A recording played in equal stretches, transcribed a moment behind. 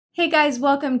Hey guys,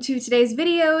 welcome to today's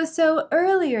video. So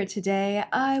earlier today,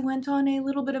 I went on a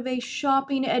little bit of a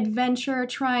shopping adventure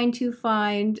trying to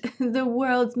find the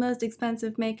world's most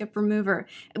expensive makeup remover.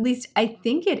 At least I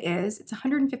think it is. It's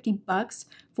 150 bucks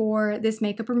for this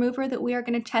makeup remover that we are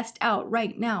going to test out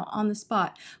right now on the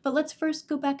spot. But let's first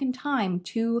go back in time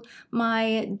to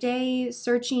my day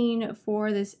searching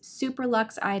for this super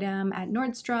luxe item at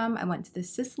Nordstrom. I went to the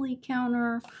Sisley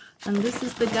counter, and this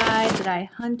is the guy that I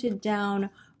hunted down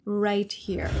right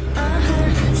here.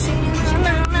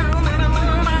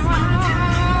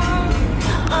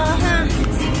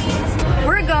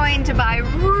 We're going to buy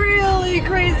really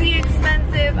crazy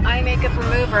expensive eye makeup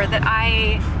remover that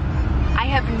I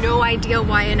have no idea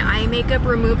why an eye makeup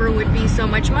remover would be so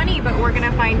much money, but we're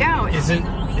gonna find out. Is it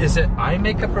eye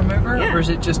makeup remover, yeah, or is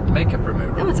it just makeup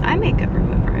remover? No, it's eye makeup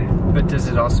remover. But does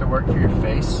it also work for your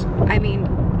face? I mean,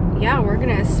 yeah, we're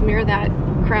gonna smear that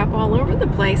crap all over the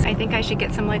place. I think I should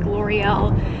get some like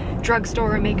L'Oreal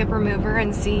drugstore makeup remover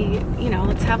and see, you know,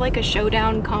 let's have like a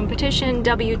showdown competition,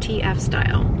 WTF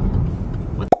style.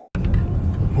 What the fuck?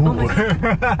 Oh my God.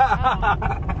 Wow.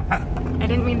 I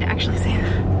didn't mean to actually say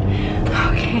that.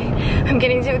 Okay, I'm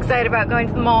getting too excited about going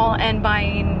to the mall and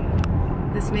buying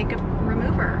this makeup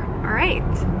remover. All right,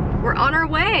 we're on our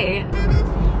way.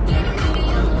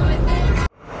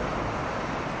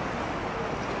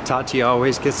 Tati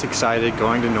always gets excited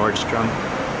going to Nordstrom.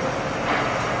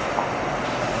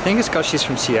 I think it's because she's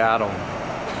from Seattle.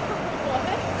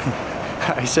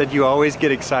 What? I said you always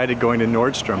get excited going to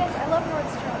Nordstrom. Yes, I love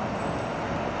Nordstrom.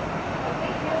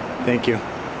 Thank you.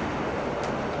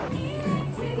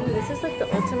 Ooh, this is like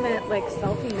the ultimate like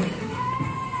selfie mirror.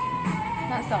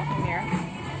 Not selfie mirror.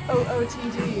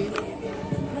 OOTD.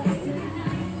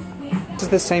 This is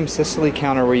the same Sisley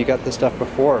counter where you got this stuff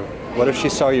before. What if she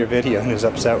saw your video and is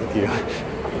upset with you?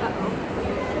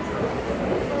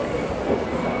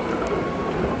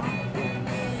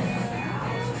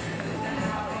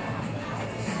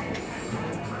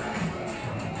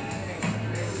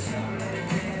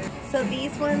 So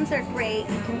these ones are great.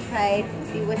 You can try and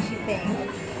see what you think.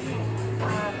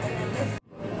 And then this.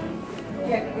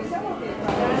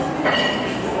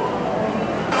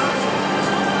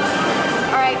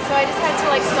 Alright, so I just had to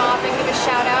like stop and give a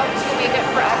shout out to Make It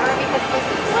Forever because this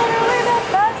is literally the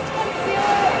best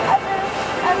concealer ever.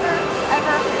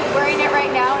 Wearing it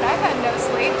right now and I've had no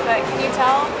sleep, but can you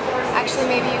tell? Actually,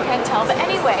 maybe you can tell, but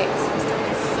anyway, it's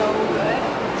so good.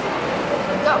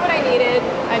 Got what I needed.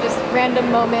 I just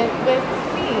random moment with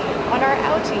me on our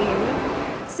outing.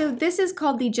 So this is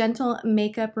called the Gentle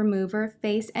Makeup Remover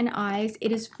Face and Eyes.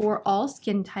 It is for all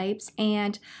skin types,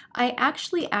 and I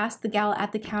actually asked the gal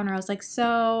at the counter, I was like,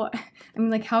 so, I mean,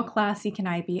 like, how classy can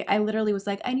I be? I literally was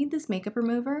like, I need this makeup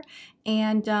remover,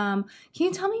 and can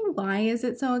you tell me why is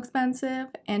it so expensive?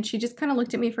 And she just kind of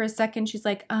looked at me for a second. She's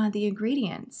like, the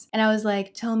ingredients. And I was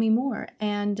like, tell me more.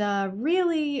 And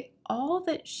really, all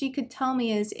that she could tell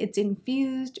me is it's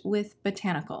infused with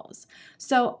botanicals.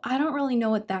 So I don't really know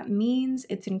what that means.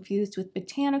 It's infused with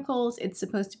botanicals. It's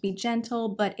supposed to be gentle,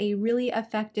 but a really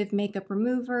effective makeup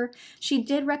remover. She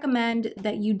did recommend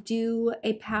that you do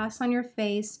a pass on your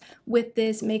face with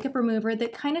this makeup remover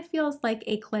that kind of feels like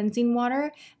a cleansing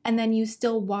water, and then you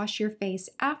still wash your face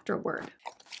afterward.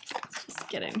 Let's just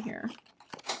get in here.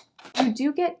 You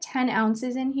do get 10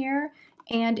 ounces in here.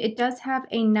 And it does have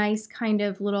a nice kind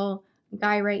of little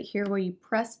guy right here where you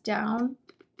press down,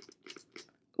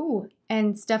 ooh,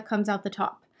 and stuff comes out the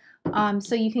top.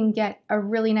 So you can get a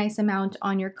really nice amount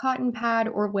on your cotton pad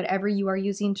or whatever you are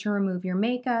using to remove your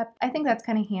makeup. I think that's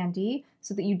kind of handy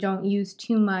so that you don't use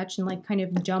too much and like kind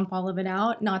of dump all of it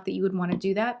out. Not that you would want to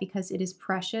do that because it is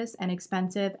precious and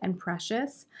expensive and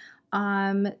precious.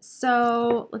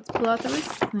 So let's pull out the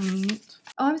receipt.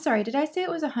 Oh, I'm sorry. Did I say it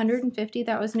was 150?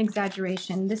 That was an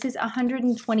exaggeration. This is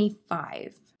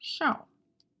 125. So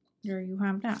there you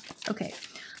have that. Okay.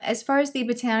 As far as the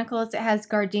botanicals, it has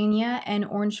gardenia and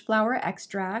orange flower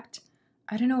extract.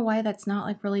 I don't know why that's not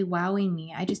like really wowing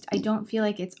me. I don't feel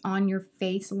like it's on your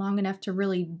face long enough to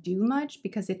really do much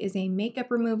because it is a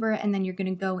makeup remover and then you're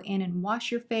going to go in and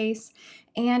wash your face.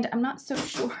 And I'm not so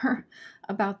sure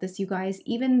about this, you guys,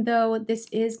 even though this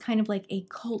is kind of like a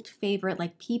cult favorite,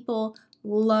 like people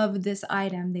love this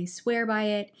item. They swear by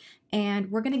it,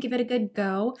 and we're going to give it a good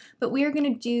go, but we are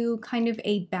going to do kind of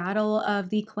a battle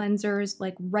of the cleansers.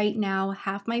 Like right now,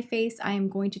 half my face I am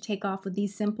going to take off with the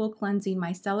simple cleansing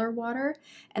micellar water,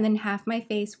 and then half my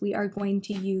face we are going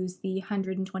to use the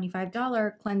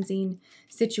 $125 cleansing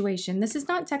situation. This is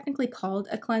not technically called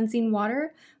a cleansing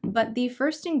water, but the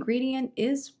first ingredient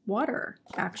is water,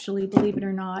 actually, believe it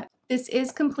or not. This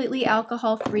is completely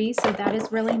alcohol free, so that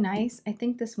is really nice. I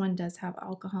think this one does have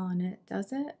alcohol in it.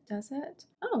 Does it? Does it?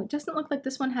 Oh, it doesn't look like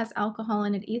this one has alcohol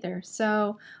in it either.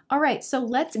 So, all right, so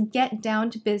let's get down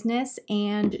to business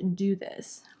and do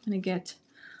this. I'm gonna get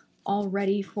all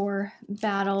ready for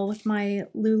battle with my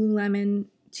Lululemon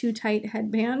Too Tight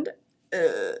headband.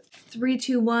 3,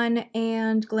 2, 1,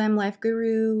 and Glam Life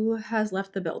Guru has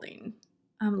left the building.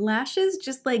 Lashes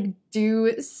just like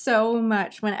do so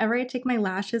much. Whenever I take my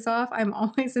lashes off, I'm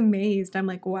always amazed. I'm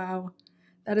like, wow,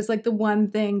 that is like the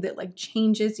one thing that like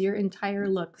changes your entire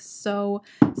look so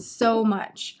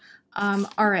much. All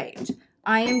right,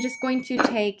 I am just going to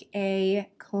take a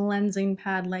cleansing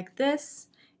pad like this,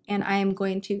 and I am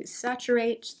going to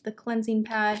saturate the cleansing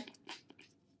pad.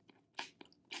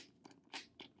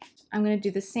 I'm going to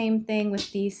do the same thing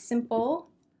with the Simple.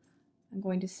 I'm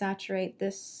going to saturate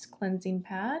this cleansing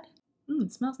pad.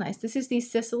 It smells nice. This is the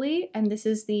Sisley, and this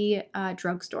is the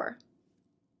drugstore.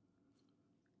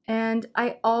 And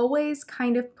I always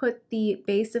kind of put the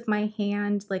base of my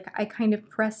hand, like I kind of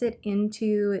press it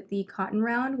into the cotton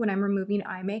round when I'm removing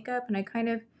eye makeup, and I kind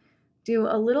of do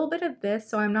a little bit of this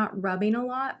so I'm not rubbing a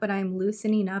lot, but I'm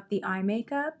loosening up the eye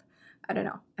makeup. I don't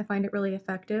know. I find it really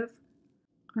effective.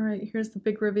 All right, here's the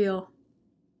big reveal.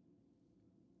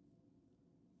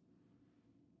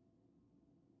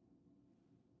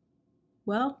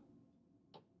 Well,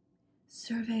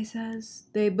 survey says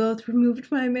they both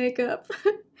removed my makeup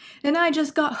and I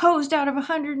just got hosed out of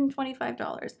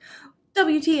 $125.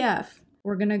 WTF.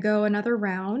 We're gonna go another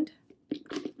round.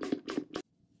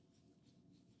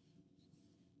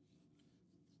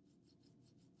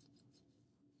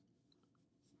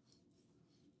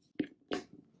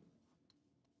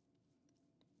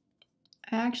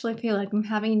 I actually feel like I'm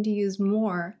having to use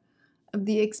more of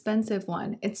the expensive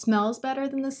one. It smells better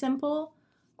than the Simple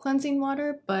cleansing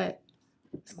water, but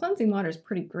this cleansing water is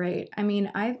pretty great. I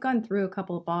mean, I've gone through a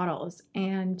couple of bottles,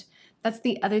 and that's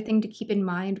the other thing to keep in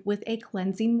mind. With a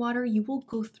cleansing water, you will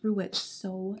go through it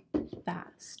so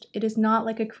fast. It is not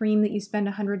like a cream that you spend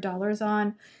 $100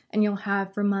 on and you'll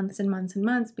have for months and months and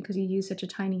months because you use such a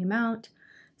tiny amount.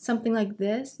 Something like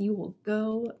this, you will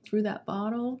go through that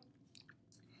bottle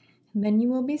and then you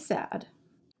will be sad.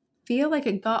 Feel like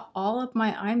it got all of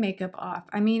my eye makeup off.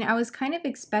 I mean, I was kind of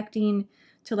expecting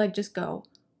to like just go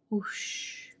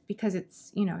whoosh because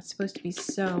it's, you know, it's supposed to be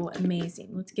so amazing.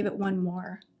 Let's give it one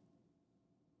more.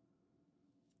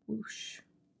 Whoosh.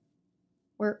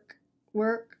 Work,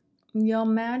 work, your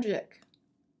magic.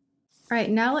 All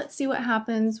right, now let's see what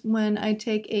happens when I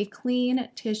take a clean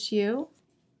tissue.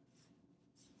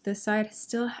 This side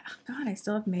still, God, I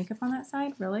still have makeup on that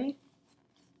side, really?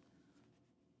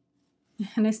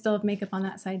 And I still have makeup on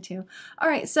that side too. All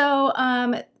right, so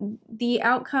the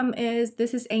outcome is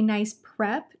this is a nice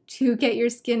prep to get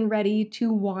your skin ready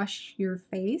to wash your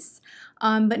face.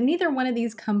 But neither one of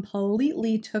these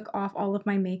completely took off all of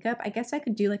my makeup. I guess I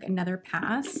could do like another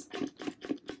pass.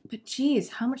 But geez,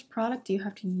 how much product do you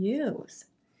have to use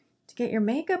to get your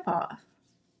makeup off?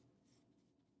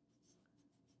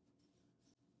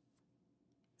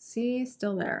 See,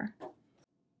 still there.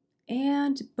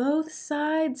 And both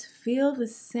sides feel the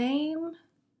same.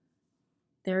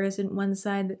 There isn't one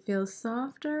side that feels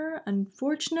softer.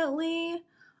 Unfortunately,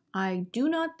 I do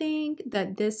not think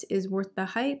that this is worth the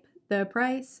hype, the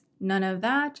price, none of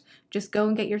that. Just go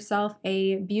and get yourself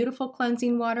a beautiful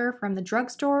cleansing water from the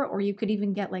drugstore, or you could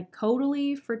even get like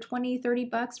Codally for 20, 30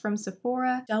 bucks from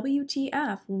Sephora.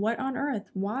 WTF, what on earth?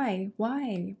 Why?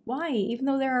 Even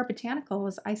though there are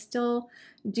botanicals, I still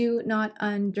do not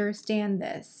understand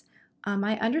this.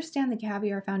 I understand the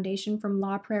caviar foundation from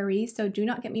La Prairie, so do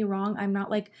not get me wrong. I'm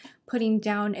not like putting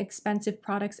down expensive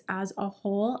products as a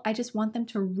whole. I just want them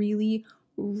to really,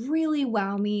 really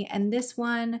wow me. And this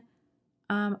one,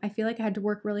 I feel like I had to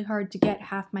work really hard to get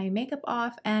half my makeup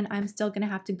off, and I'm still gonna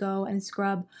have to go and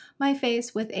scrub my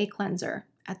face with a cleanser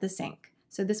at the sink.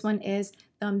 So this one is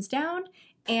thumbs down.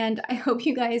 And I hope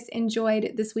you guys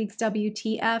enjoyed this week's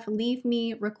WTF. Leave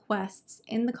me requests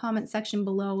in the comment section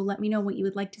below. Let me know what you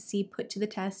would like to see put to the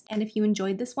test. And if you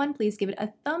enjoyed this one, please give it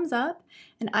a thumbs up.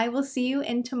 And I will see you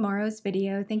in tomorrow's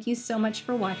video. Thank you so much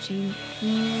for watching.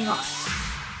 Mwah.